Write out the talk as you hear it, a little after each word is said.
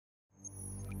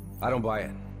I don't buy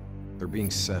it. They're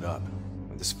being set up.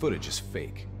 This footage is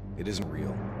fake. It isn't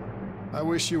real. I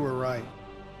wish you were right.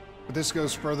 But this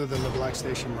goes further than the Black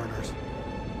Station murders.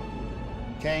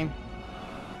 Kane,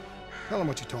 tell him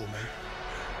what you told me.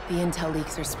 The intel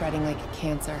leaks are spreading like a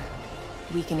cancer,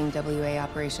 weakening WA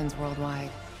operations worldwide.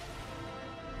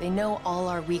 They know all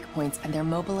our weak points, and they're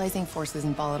mobilizing forces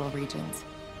in volatile regions.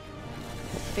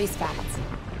 Face facts.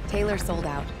 Taylor sold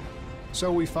out.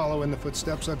 So we follow in the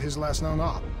footsteps of his last known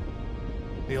op.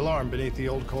 The alarm beneath the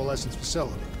old Coalescence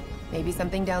facility. Maybe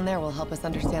something down there will help us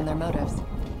understand their motives.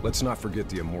 Let's not forget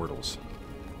the Immortals.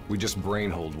 We just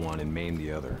brainhold one and maim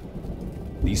the other.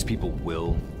 These people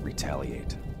will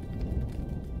retaliate.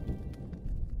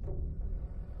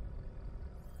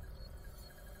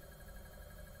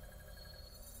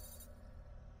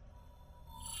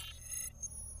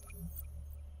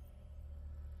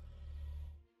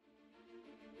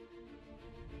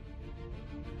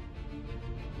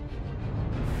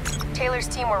 Taylor's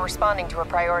team were responding to a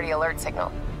priority alert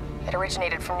signal. It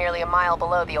originated from nearly a mile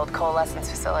below the old Coalescence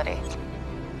facility.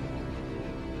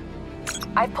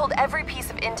 I've pulled every piece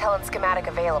of intel and schematic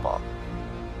available.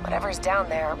 Whatever's down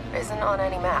there isn't on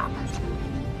any map.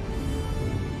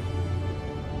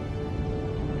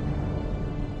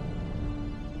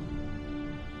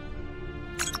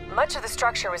 Much of the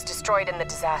structure was destroyed in the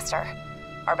disaster.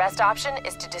 Our best option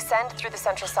is to descend through the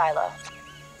central silo.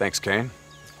 Thanks, Kane.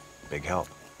 Big help.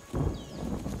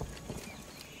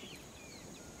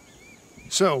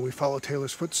 So, we follow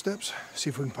Taylor's footsteps, see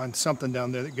if we can find something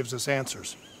down there that gives us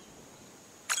answers.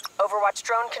 Overwatch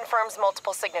drone confirms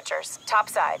multiple signatures.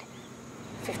 Topside.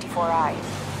 54I.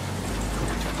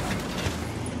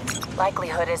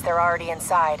 Likelihood is they're already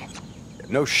inside.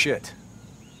 No shit.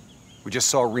 We just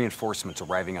saw reinforcements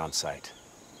arriving on site.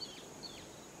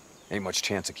 Ain't much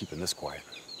chance of keeping this quiet.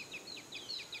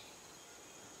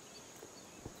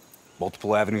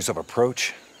 Multiple avenues of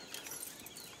approach.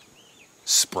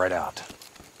 Spread out.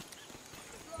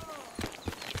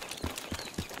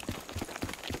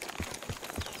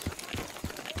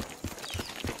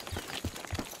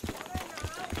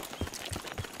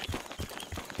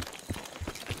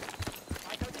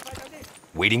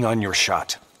 Waiting on your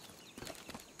shot.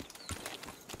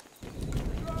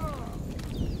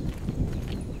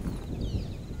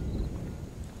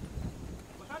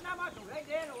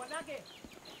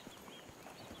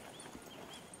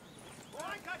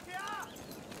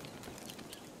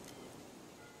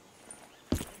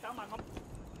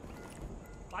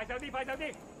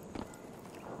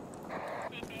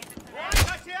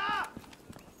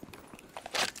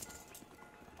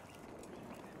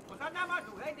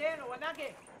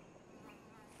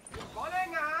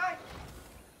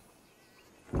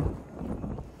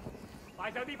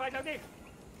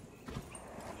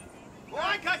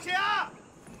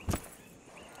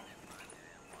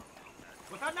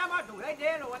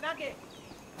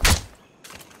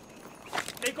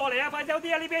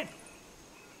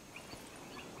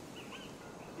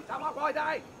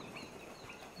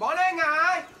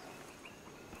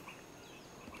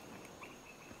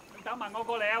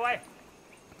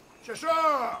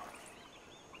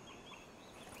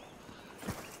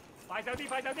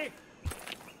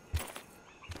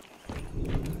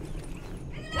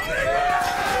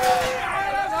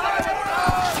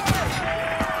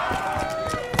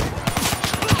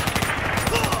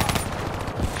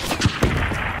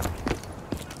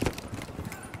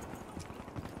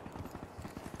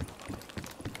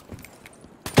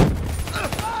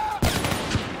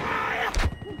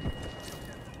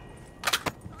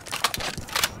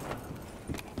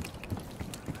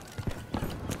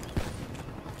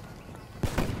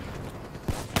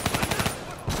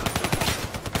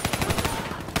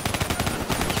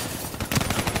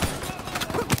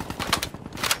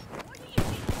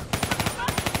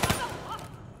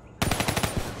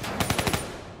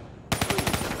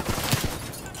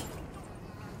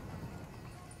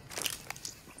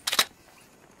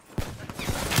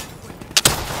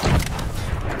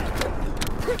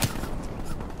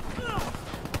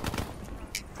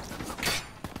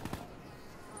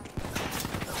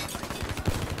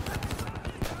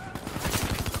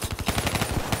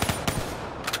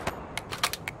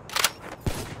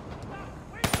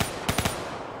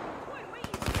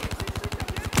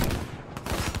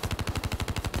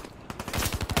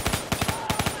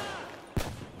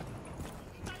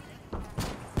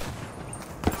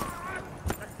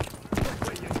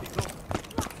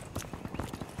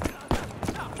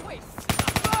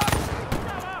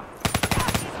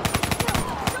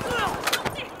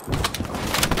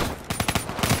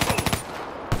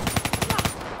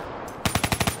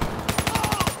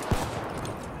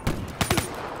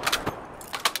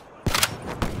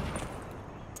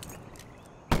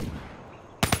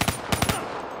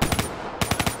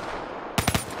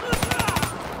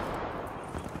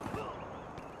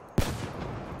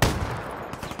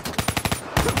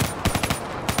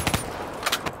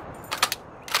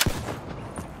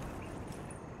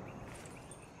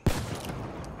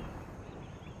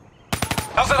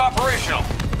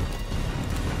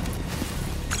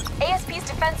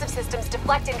 defensive systems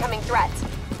deflect incoming threats.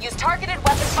 Use targeted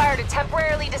weapon fire to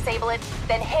temporarily disable it,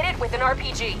 then hit it with an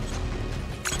RPG.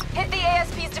 Hit the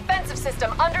ASP's defensive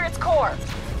system under its core.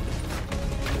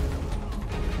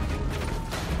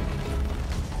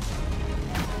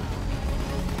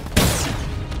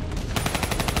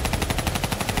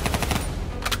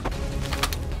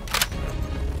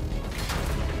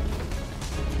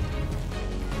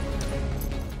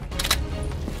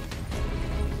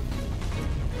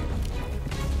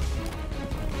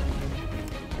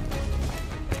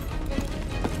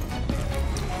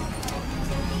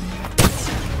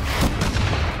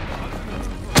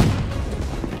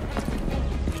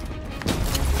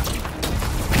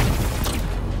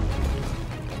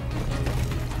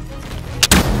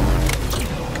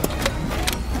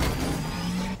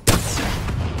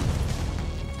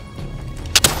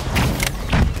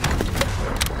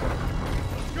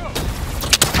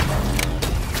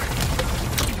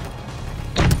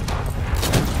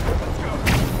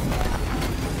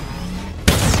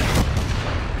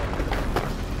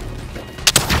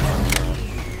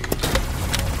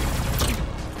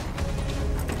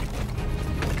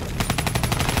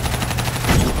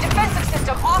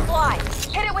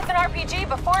 Hit it with an RPG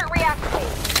before it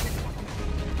reactivates.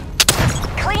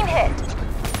 Clean hit.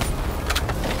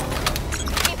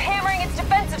 Keep hammering its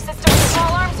defensive system with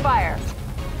small arms fire.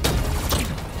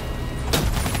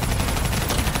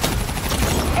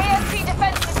 ASP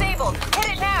defense disabled. Hit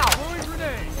it now.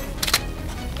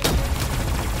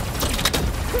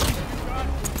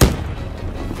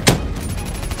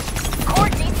 Core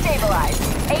destabilized.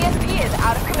 ASP is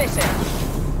out of commission.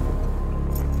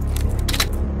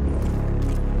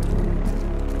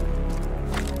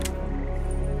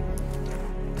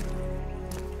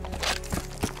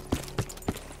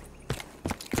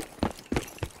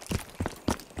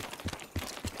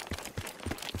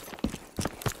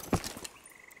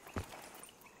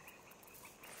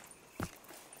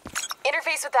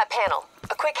 Interface with that panel.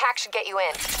 A quick hack should get you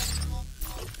in.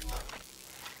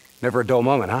 Never a dull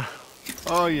moment, huh?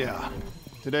 Oh yeah.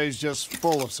 Today's just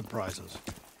full of surprises.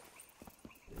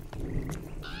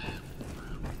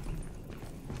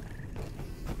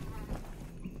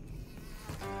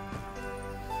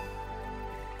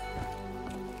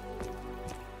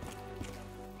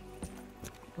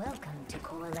 Welcome to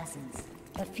Coalescence,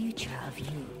 the future of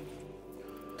you.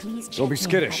 Please Don't be check in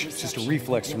skittish. at It's just a reception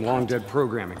reflex with from your long-dead contact.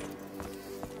 programming.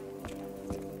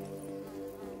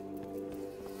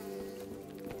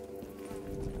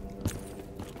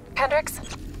 Hendricks?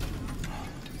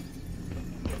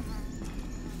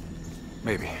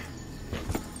 Maybe.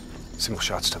 Single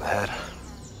shots to the head.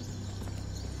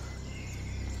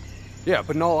 Yeah,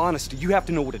 but in all honesty, you have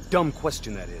to know what a dumb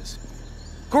question that is.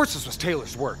 Of course this was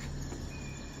Taylor's work.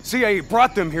 CIA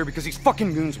brought them here because these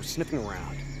fucking goons were sniffing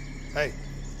around. Hey,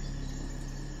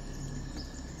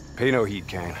 Pay no heed,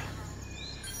 Kane.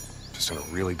 Just in a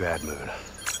really bad mood.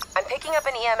 I'm picking up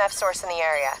an EMF source in the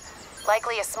area.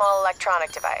 Likely a small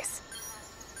electronic device.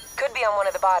 Could be on one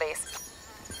of the bodies.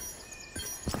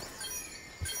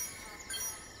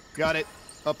 got it.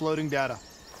 Uploading data.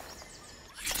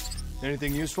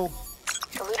 Anything useful?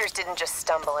 The looters didn't just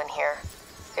stumble in here.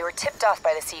 They were tipped off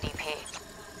by the CDP.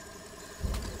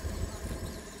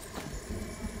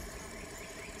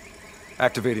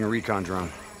 Activating recon drone.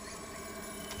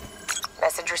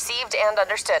 Message received and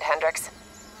understood, Hendricks.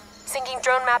 Syncing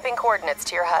drone mapping coordinates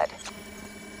to your HUD.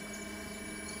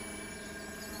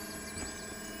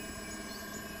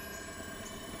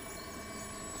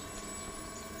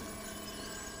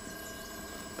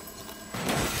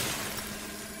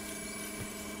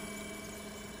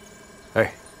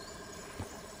 Hey.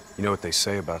 You know what they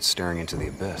say about staring into the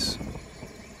abyss?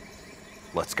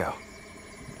 Let's go.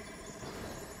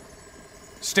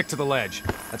 Stick to the ledge.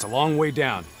 That's a long way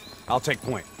down. I'll take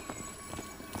point.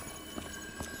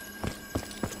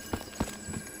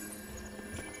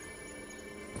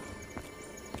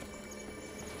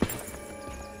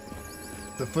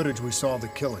 The footage we saw of the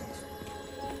killings.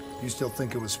 You still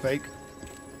think it was fake?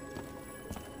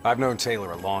 I've known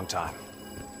Taylor a long time.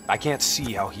 I can't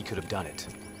see how he could have done it.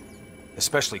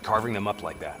 Especially carving them up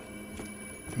like that.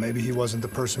 Maybe he wasn't the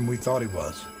person we thought he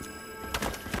was.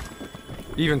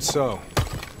 Even so,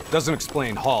 doesn't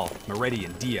explain Hall, Moretti,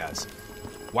 and Diaz.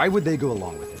 Why would they go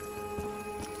along with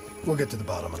it? We'll get to the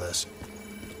bottom of this.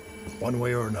 One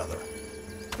way or another.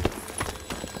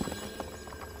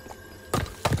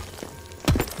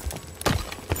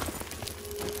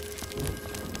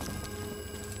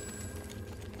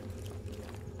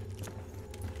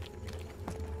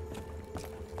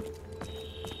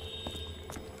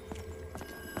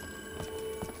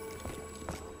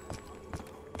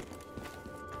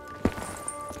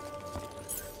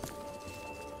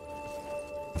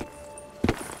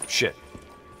 Shit.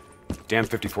 Damn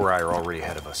 54I are already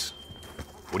ahead of us.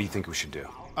 What do you think we should do?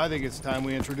 I think it's time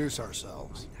we introduce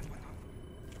ourselves.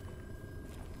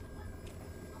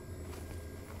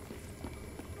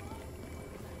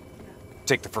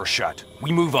 Take the first shot.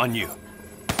 We move on you.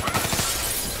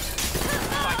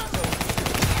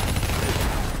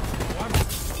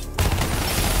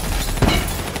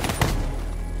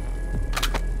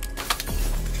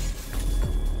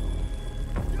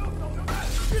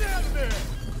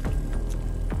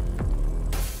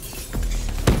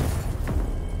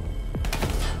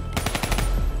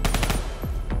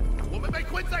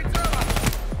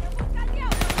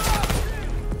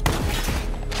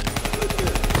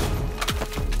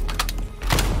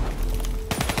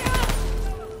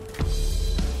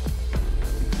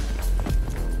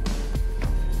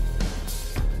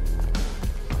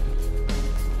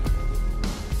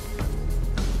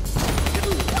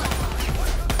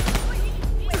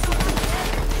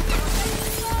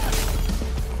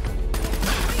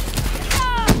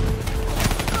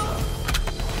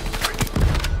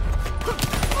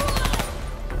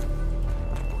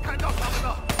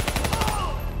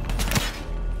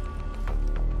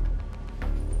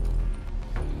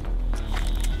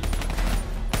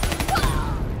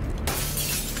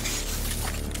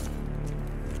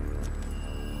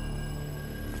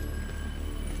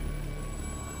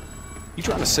 You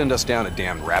trying to send us down a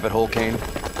damn rabbit hole, Kane?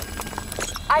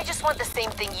 I just want the same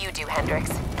thing you do,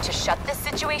 Hendricks. To shut this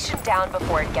situation down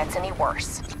before it gets any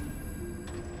worse.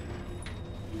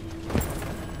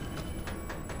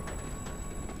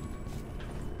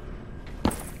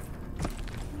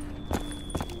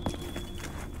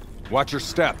 Watch your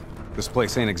step. This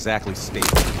place ain't exactly stable.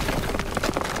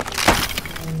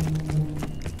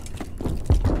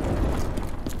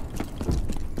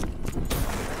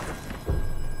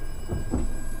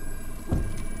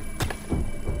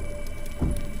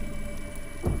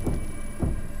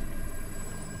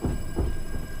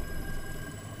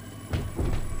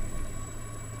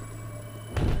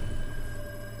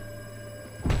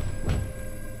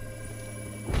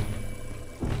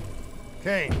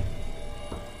 Kane,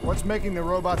 what's making the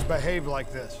robots behave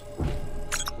like this?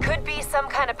 Could be some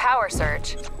kind of power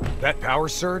surge. That power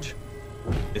surge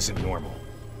isn't normal.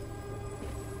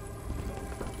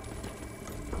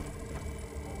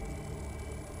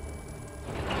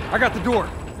 I got the door.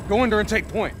 Go in there and take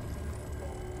point.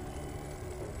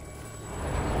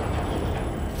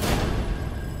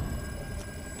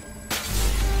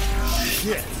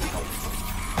 Shit.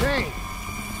 Kane,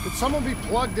 could someone be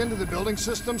plugged into the building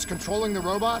systems controlling the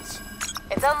robots?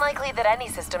 It's unlikely that any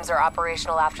systems are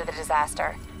operational after the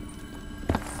disaster.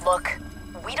 Look,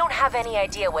 we don't have any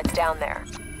idea what's down there.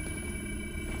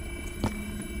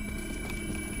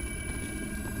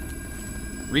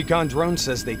 Recon drone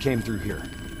says they came through here.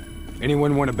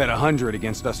 Anyone want to bet 100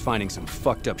 against us finding some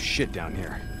fucked up shit down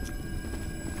here?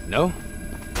 No?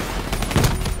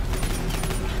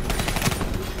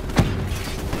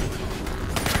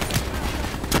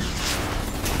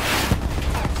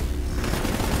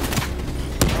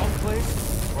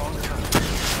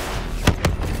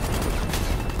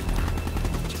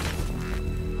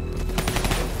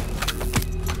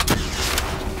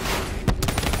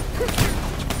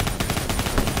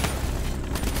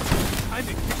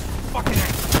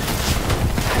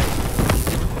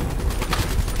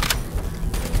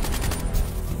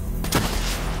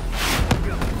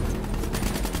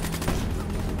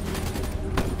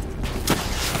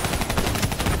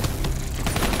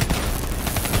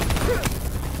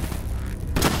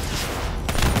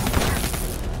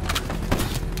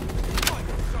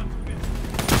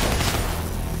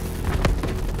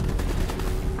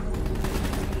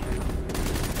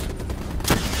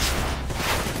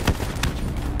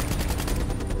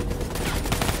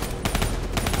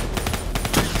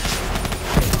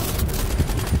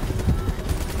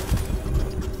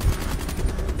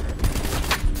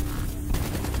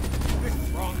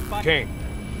 Kane,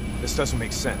 this doesn't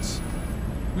make sense.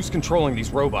 Who's controlling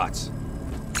these robots?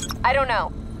 I don't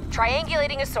know.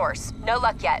 Triangulating a source. No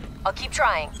luck yet. I'll keep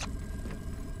trying.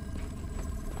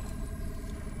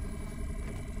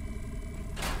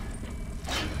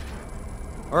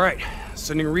 All right,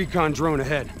 sending a recon drone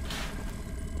ahead.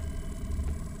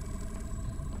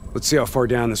 Let's see how far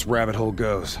down this rabbit hole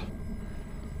goes.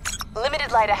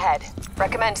 Limited light ahead.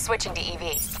 Recommend switching to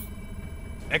EV.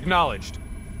 Acknowledged.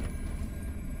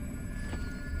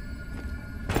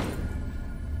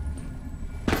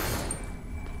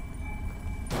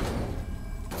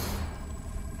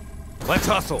 Let's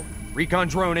hustle. Recon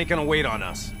drone ain't gonna wait on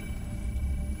us.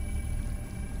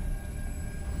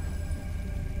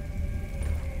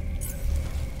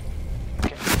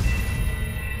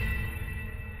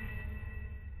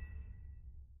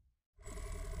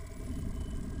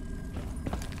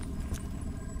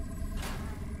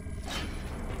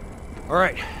 All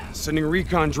right, sending a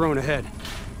recon drone ahead.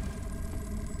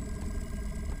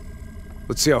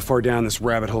 Let's see how far down this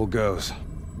rabbit hole goes.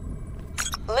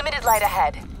 Limited light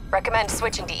ahead. Recommend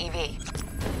switching to EV.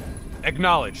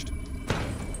 Acknowledged.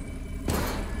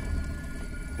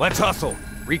 Let's hustle.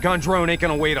 Recon drone ain't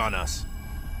gonna wait on us.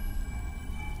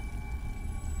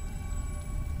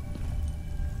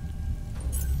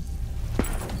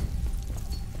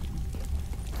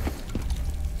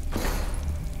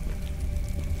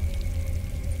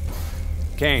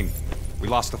 Kane, we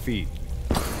lost the feed.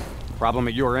 Problem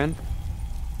at your end?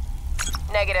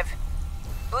 Negative.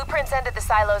 Blueprints ended the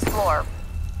silo's floor.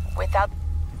 Without...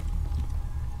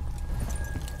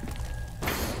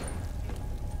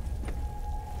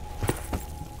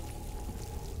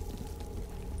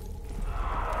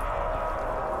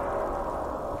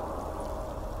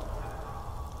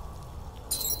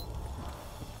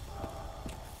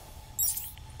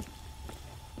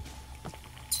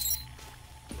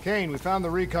 Kane, we found the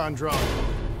recon drone.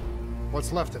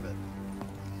 What's left of it?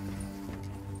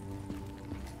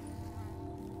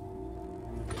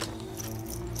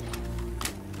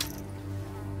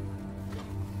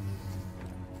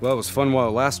 Well, it was fun while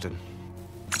it lasted.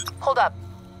 Hold up.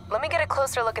 Let me get a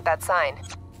closer look at that sign.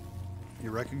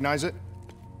 You recognize it?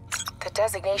 The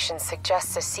designation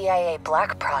suggests a CIA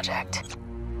black project.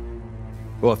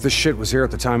 Well, if this shit was here at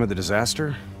the time of the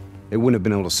disaster, they wouldn't have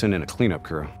been able to send in a cleanup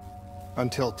crew.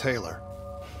 Until Taylor.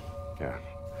 Yeah.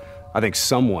 I think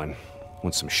someone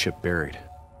wants some shit buried.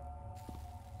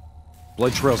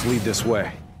 Blood trails lead this way.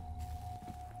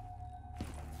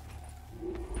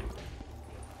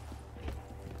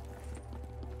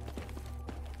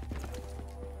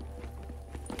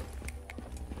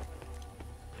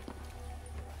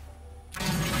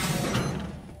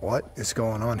 What is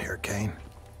going on here, Kane?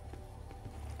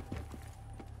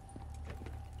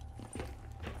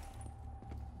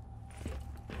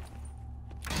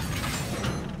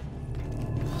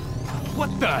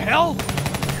 What the hell?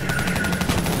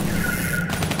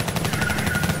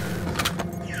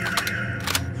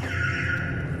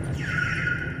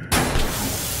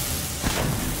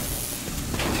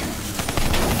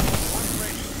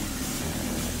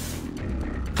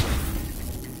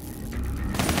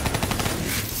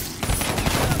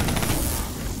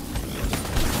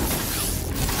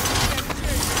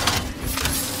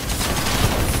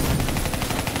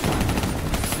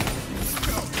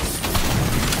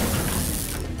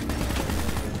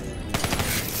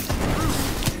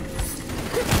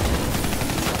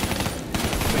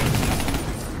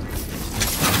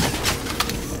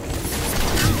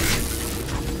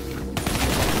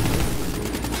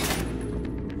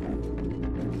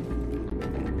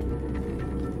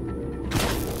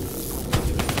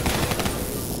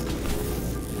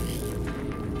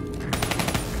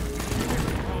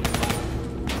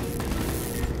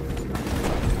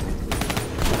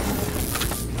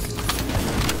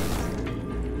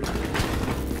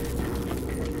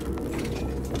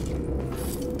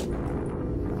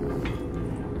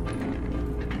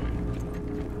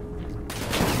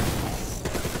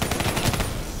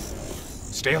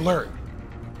 Stay alert.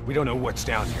 We don't know what's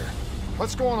down here.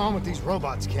 What's going on with these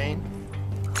robots, Kane?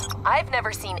 I've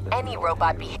never seen any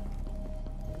robot behave.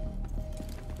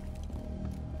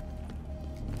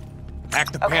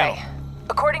 Hack the Okay. panel.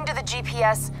 According to the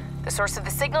GPS, the source of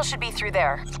the signal should be through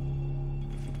there.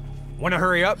 Wanna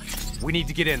hurry up? We need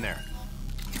to get in there.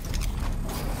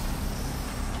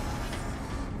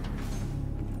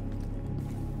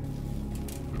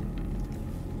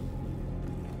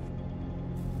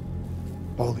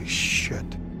 Holy shit.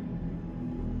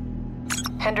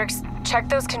 Hendricks, check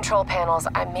those control panels.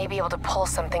 I may be able to pull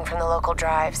something from the local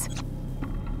drives.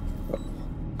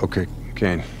 Okay,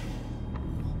 Kane.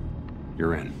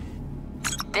 You're in.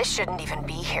 This shouldn't even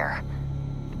be here.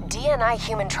 DNI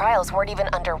human trials weren't even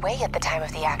underway at the time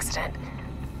of the accident.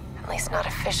 At least not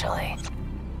officially.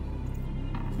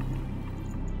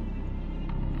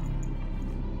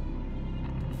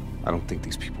 I don't think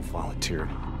these people volunteered.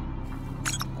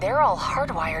 They're all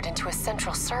hardwired into a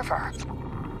central server.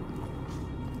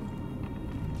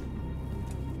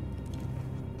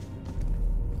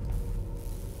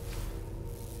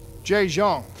 Jay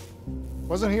Zhang.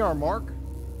 Wasn't he our mark?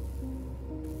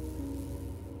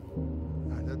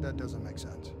 That doesn't make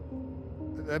sense.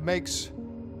 That makes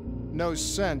no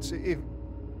sense.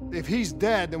 If he's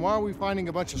dead, then why are we finding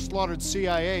a bunch of slaughtered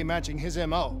CIA matching his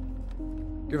MO?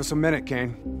 Give us a minute,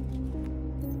 Kane.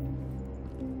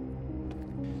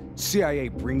 CIA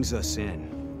brings us in,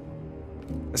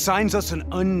 assigns us an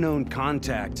unknown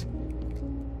contact,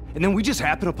 and then we just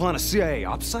happen upon a CIA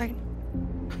ops site?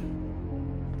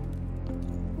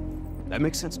 That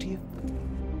makes sense to you?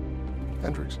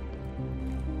 Hendricks,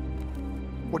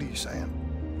 what are you saying?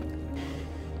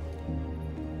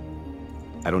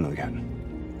 I don't know yet.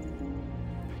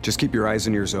 Just keep your eyes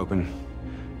and ears open,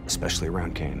 especially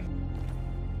around Kane.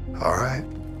 All right.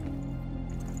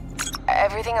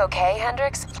 Everything okay,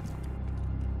 Hendricks?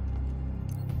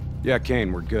 Yeah,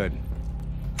 Kane, we're good.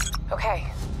 Okay.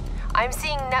 I'm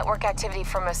seeing network activity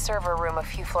from a server room a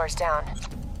few floors down.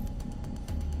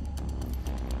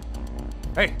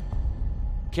 Hey,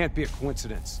 can't be a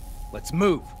coincidence. Let's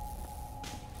move.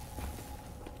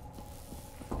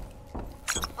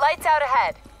 Lights out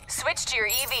ahead. Switch to your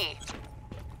EV.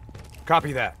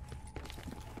 Copy that.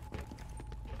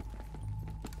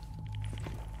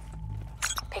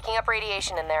 Picking up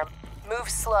radiation in there. Move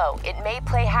slow. It may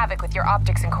play havoc with your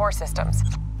optics and core systems.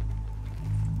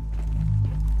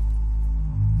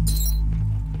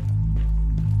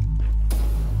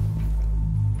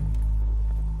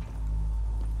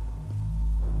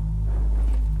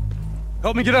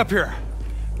 Help me get up here.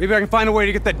 Maybe I can find a way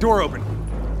to get that door open.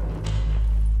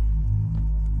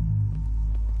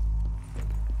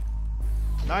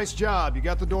 Nice job. You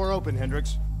got the door open,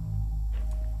 Hendricks.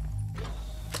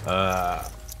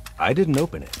 I didn't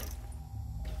open it.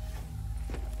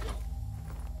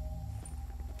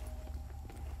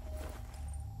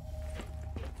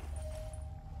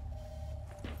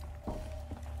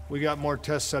 We got more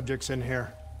test subjects in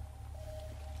here.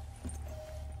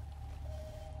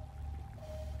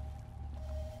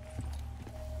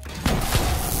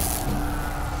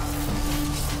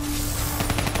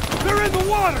 They're in the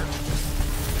water!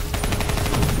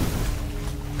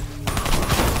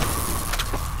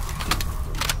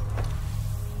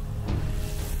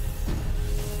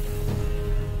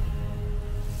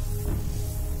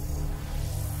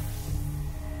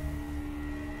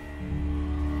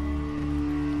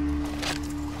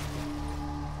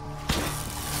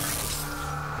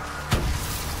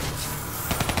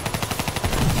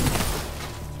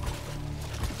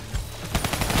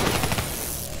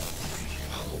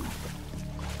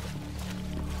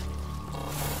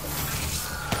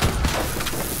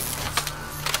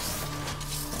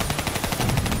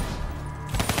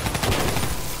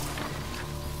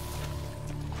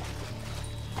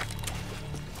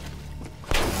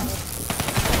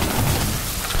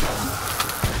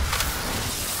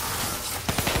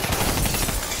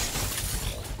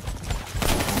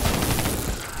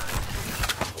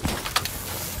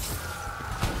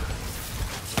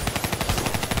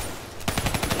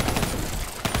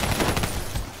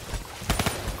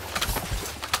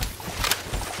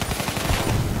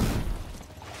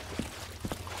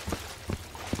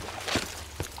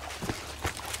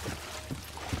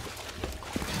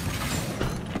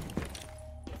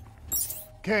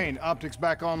 Kane, optics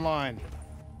back online.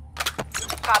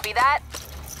 Copy that.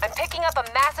 I'm picking up a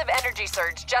massive energy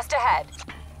surge just ahead.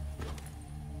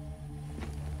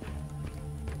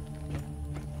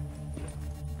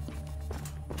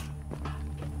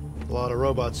 A lot of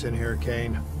robots in here,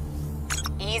 Kane.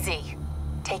 Easy.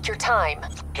 Take your time.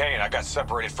 Kane, I got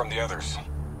separated from the others.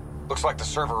 Looks like the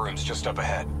server room's just up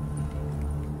ahead.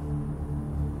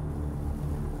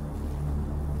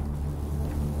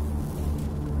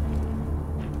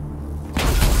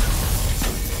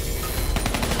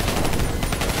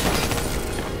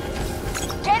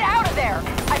 Get out of there!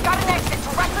 I've got an exit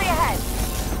directly ahead.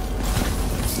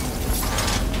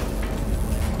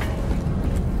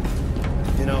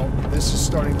 You know, this is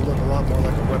starting to look a lot more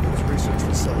like a weapons research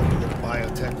facility than a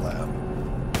biotech lab.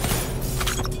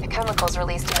 The chemicals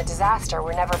released in the disaster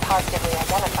were never positively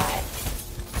identified.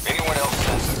 Anyone else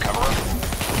sense the cover-up?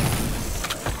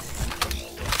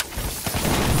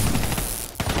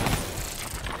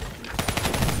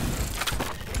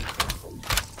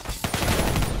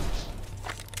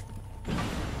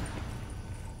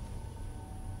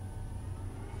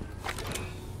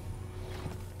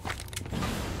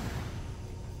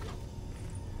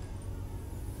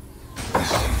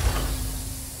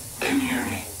 Can you hear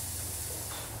me?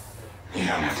 You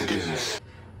don't have to do this.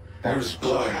 There was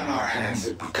blood on our hands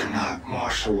that we could not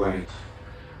wash away.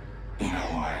 You know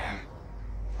who I am.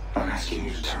 I'm asking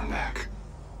you to turn back.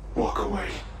 Walk away.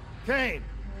 Kane,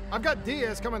 I've got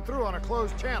Diaz coming through on a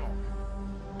closed channel.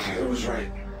 Taylor was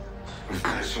right. We've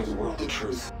got to show the world the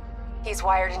truth. He's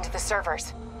wired into the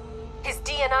servers. His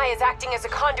DNI is acting as a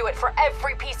conduit for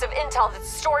every piece of intel that's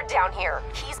stored down here.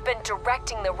 He's been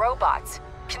directing the robots,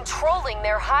 controlling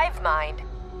their hive mind.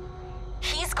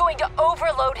 He's going to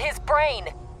overload his brain.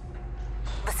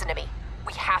 Listen to me.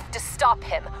 We have to stop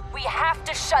him. We have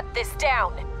to shut this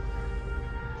down.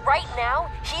 Right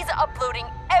now, he's uploading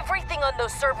everything on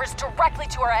those servers directly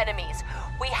to our enemies.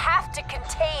 We have to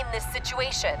contain this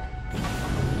situation.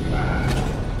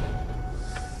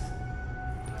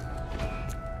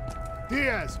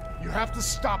 Diaz, you have to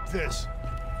stop this.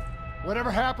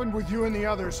 Whatever happened with you and the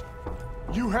others,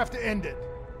 you have to end it.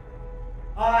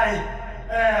 I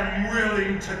am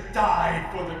willing to die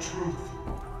for the truth.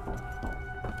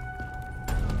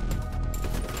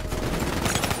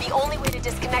 The only way to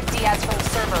disconnect Diaz from the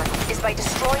server is by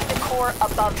destroying the core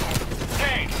above him.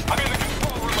 Kane, I'm in the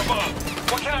control room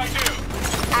above. What can I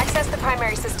do? Access the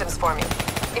primary systems for me.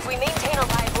 If we maintain a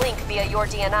live link via your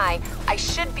DNI, I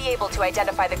should be able to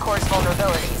identify the core's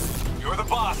vulnerabilities. You're the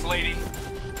boss, lady.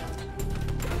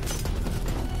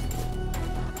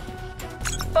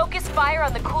 Focus fire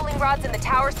on the cooling rods in the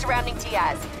towers surrounding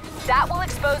Diaz. That will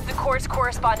expose the core's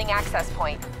corresponding access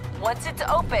point. Once it's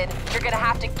open, you're gonna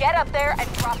have to get up there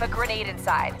and drop a grenade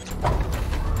inside.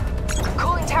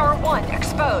 Cooling tower 1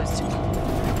 exposed.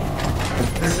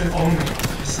 Listen only to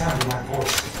the sound of my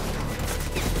voice.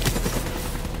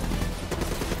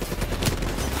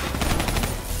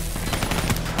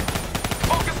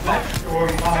 Focus fire! Your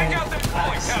mind Take out that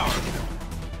cooling tower!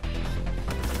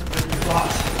 let your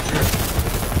thoughts drift.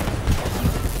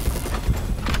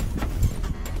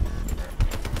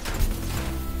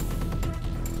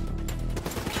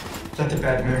 Let the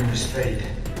bad memories fade.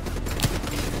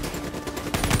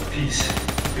 Peace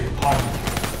be upon you.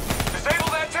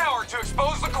 Disable that tower to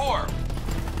expose the core!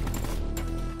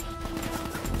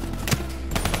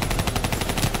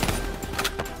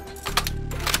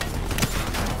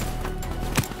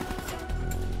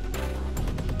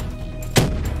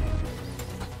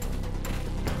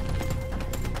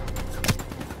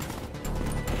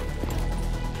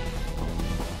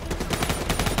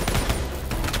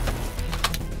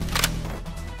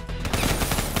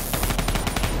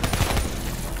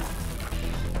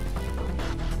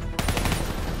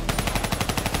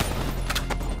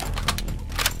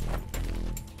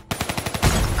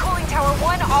 Tower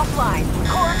 1 offline.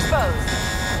 Core exposed.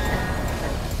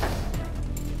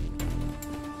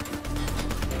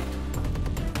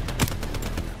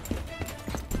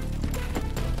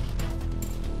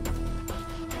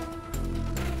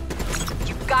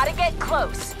 You've got to get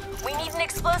close. We need an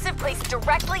explosive placed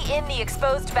directly in the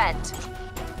exposed vent.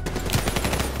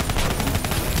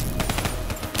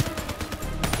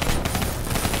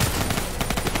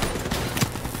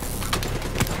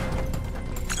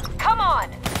 Come on!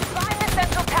 Find the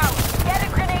central tower. Get a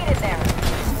grenade in there.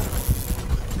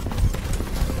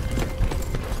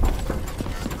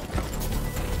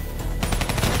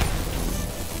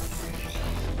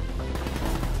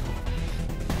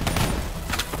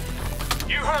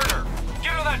 You heard her!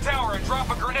 Get on that tower and drop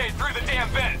a grenade through the damn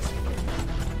vent!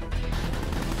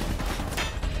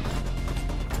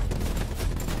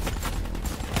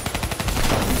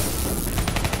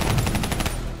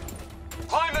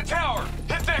 Climb the tower!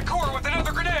 Hit that core with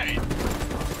another grenade!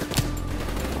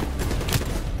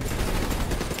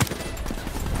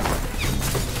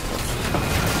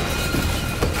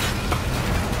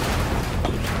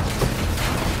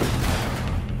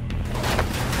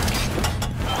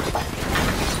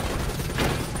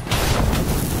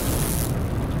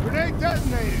 Grenade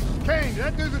detonated. Kane, did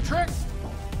that do the trick?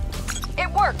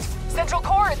 It worked. Central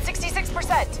core at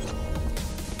 66%.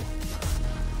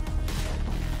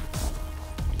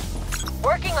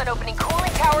 Working on opening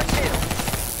cooling tower 2.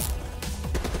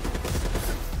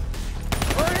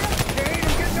 Hurry up, Kane,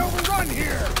 I'm getting overrun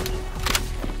here.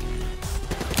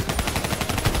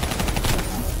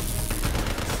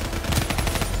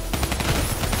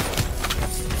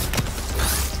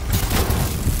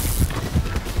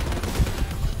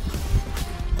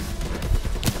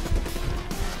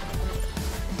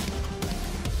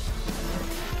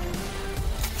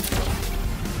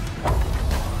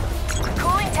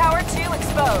 Cooling tower 2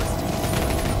 exposed.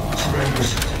 Surrender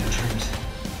yourself to your dreams.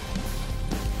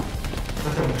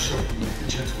 Let them assure you like the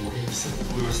gentle waves of the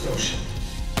bluest ocean.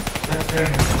 Let them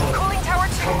envelop. Cooling tower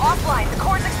 2 offline. The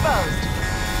core's exposed.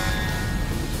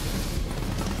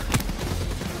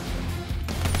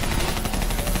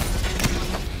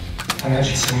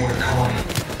 Imagine somewhere calm.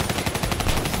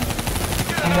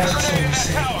 Get another Imagine grenade in somewhere that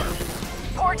safe. tower!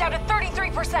 Core down to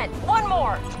 33%. One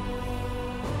more.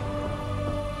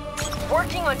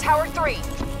 Working on tower 3.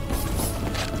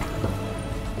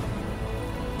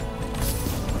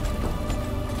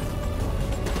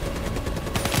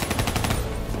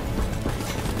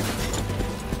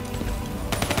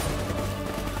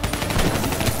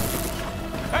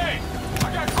 Hey!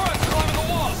 I got grunts climbing the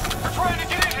walls! They're trying to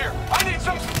get in here! I need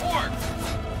some support!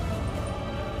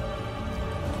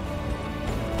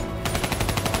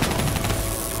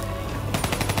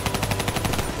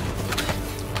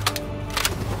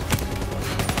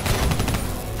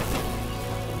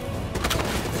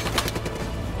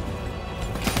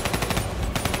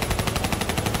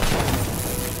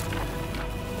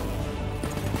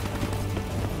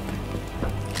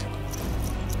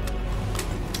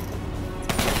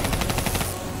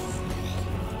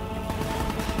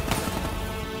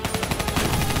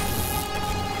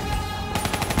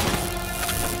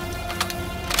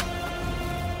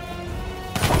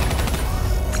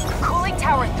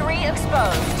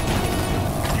 exposed.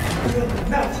 Feel the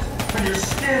melt on your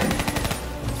skin.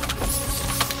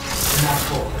 You're not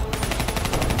cold.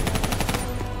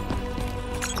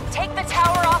 Take the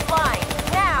tower offline,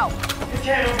 now! You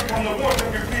can't overcome the warmth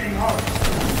of your beating heart.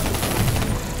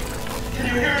 Can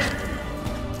you hear it?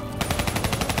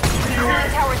 Can you hear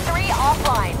it? Tower 3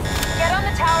 offline. Get on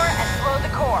the tower and blow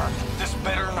the core. This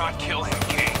better not kill him,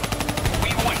 King.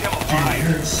 We want him Do you alive.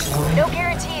 hear it slowing? No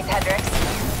guarantees, Hendricks.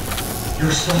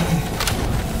 You're slowing.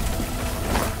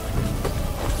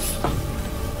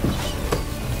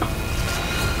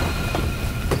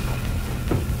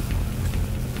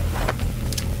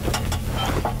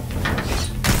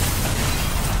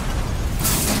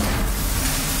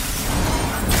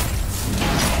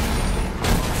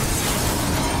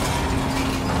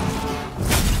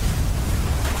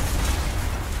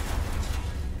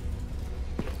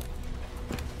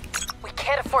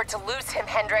 To lose him,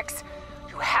 Hendricks.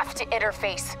 You have to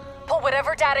interface. Pull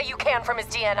whatever data you can from his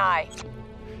DNI.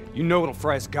 You know it'll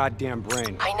fry his goddamn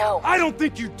brain. I know. I don't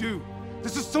think you do.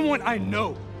 This is someone I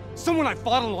know. Someone I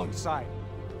fought alongside.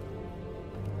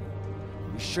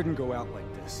 We shouldn't go out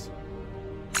like this.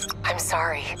 I'm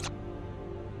sorry.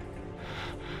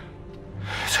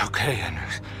 It's okay,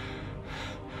 Hendricks.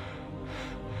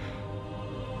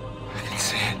 I can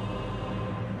see it.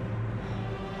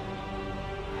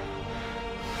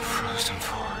 Frozen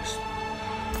forest.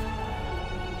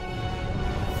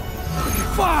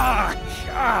 Fuck!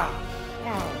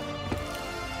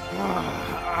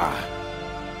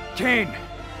 Kane,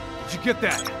 did you get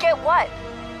that? Get what?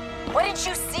 What did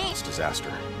you see? It's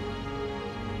disaster.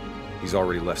 He's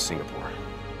already left Singapore.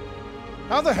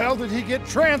 How the hell did he get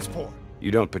transport?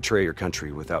 You don't betray your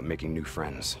country without making new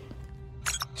friends.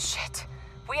 Shit.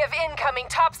 We have incoming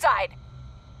topside.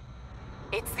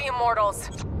 It's the Immortals.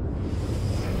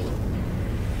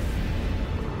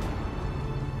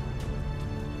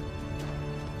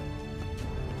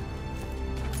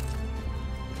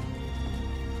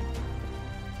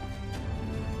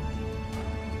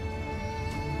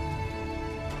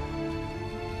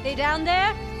 They down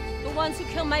there? The ones who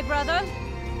killed my brother?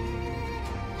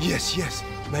 Yes, yes.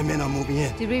 My men are moving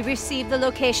in. Did we receive the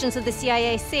locations of the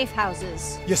CIA safe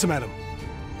houses? Yes, madam.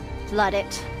 Flood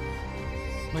it.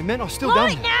 My men are still down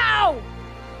Right now!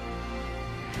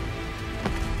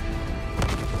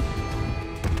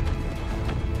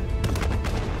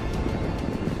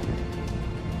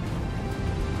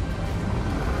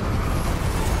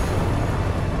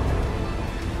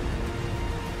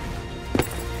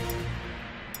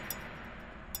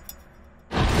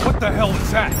 What the hell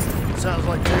is that? Sounds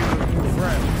like Taylor's new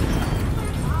friend.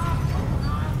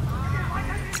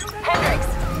 Hendricks,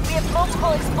 we have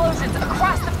multiple explosions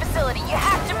across the facility. You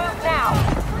have to move now.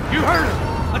 You heard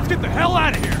him! Let's get the hell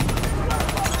out of here!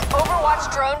 Overwatch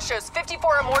drone shows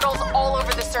 54 Immortals all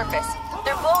over the surface.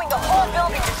 They're blowing the whole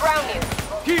building to drown you.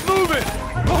 Keep moving!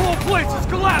 The whole place is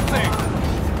collapsing!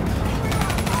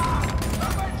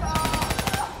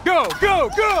 Go, go,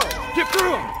 go! Get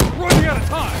through them! We're running out of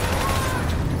time!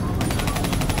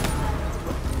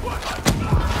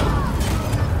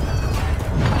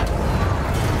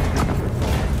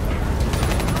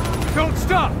 Don't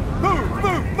stop! Move,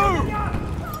 move, move!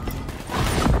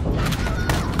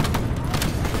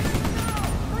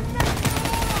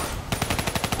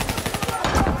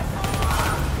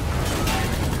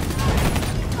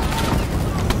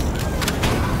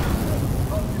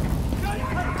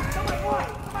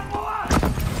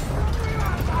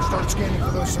 Start scanning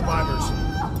for those survivors.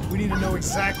 We need to know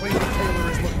exactly what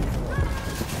Taylor is looking for.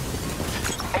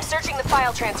 I'm searching the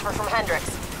file transfer from Hendricks.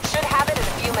 Should have it in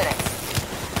a few minutes.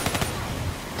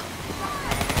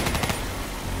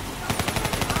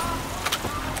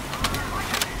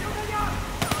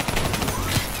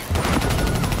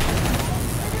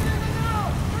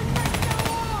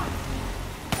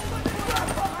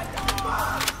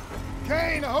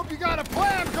 Kane, I hope you got a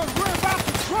plan, because we're about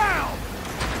to drown!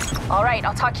 All right,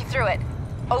 I'll talk you through it.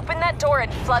 Open that door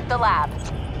and flood the lab.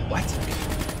 What?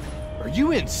 Are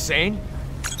you insane?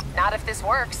 Not if this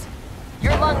works.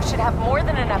 Your lungs should have more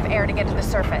than enough air to get to the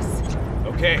surface.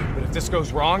 Okay, but if this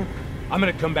goes wrong, I'm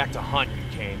gonna come back to haunt you,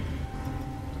 Kane.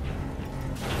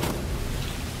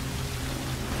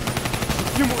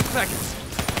 A few more seconds.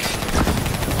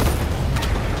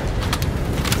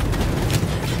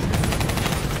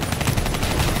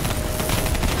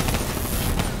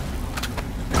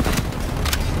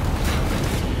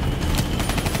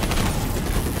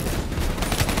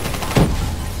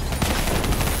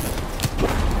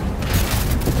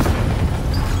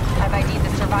 I've ID'd the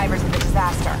survivors of the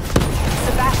disaster.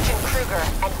 Sebastian Kruger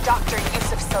and Dr.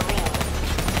 Yusuf Salim.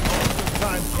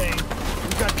 Time, Kane.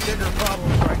 We've got bigger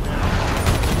problems right now.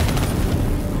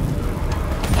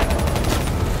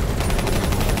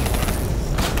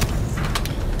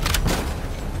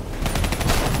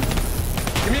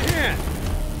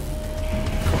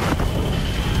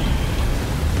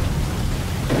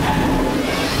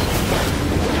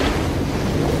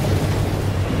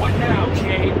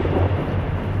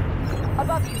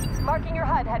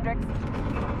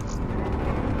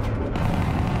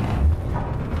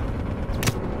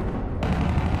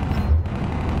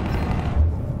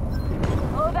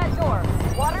 Below that door.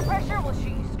 Water pressure will shoot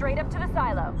you straight up to the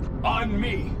silo. On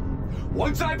me.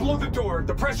 Once I blow the door,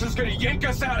 the pressure's gonna yank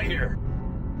us out of here.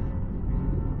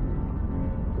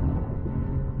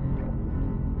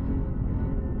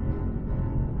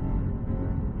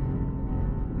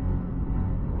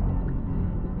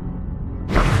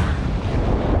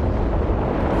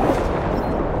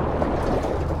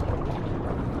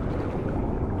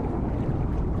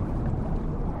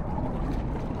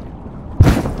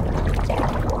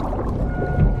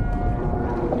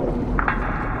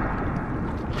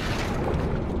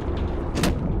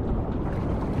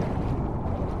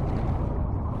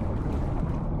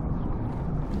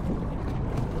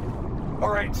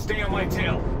 Alright, stay on my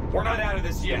tail. We're not out of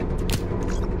this yet.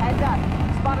 Heads up.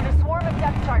 Spotted a swarm of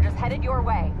depth charges headed your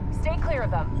way. Stay clear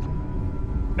of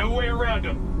them. No way around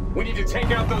them. We need to take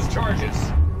out those charges.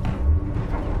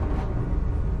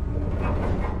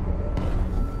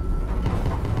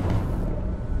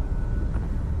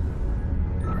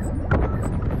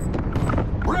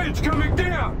 Bridge coming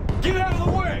down! Get out of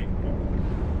the way!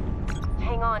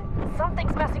 Hang on.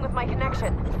 Something's messing with my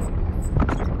connection.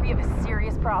 We have a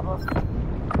serious problem.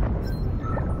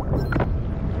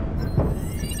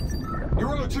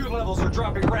 Your O2 levels are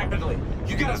dropping rapidly.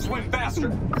 You gotta swim faster.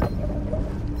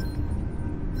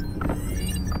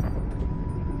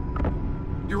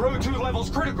 Your O2 level's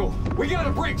critical. We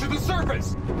gotta break to the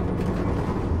surface.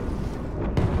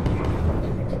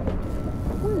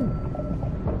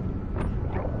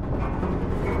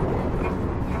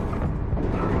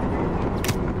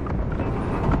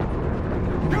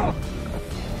 Go!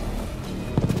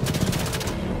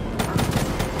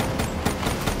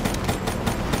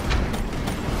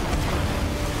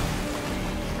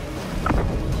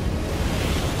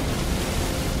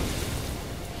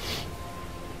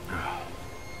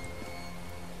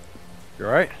 You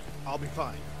alright? I'll be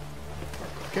fine.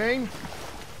 Kane?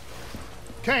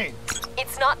 Kane!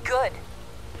 It's not good.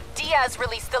 Diaz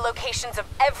released the locations of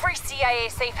every CIA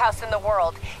safe house in the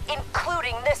world,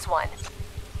 including this one.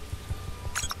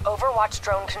 Overwatch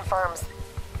drone confirms.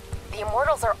 The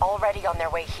Immortals are already on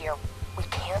their way here. We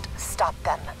can't stop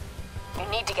them. You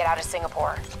need to get out of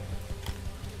Singapore.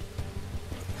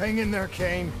 Hang in there,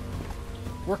 Kane.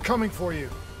 We're coming for you.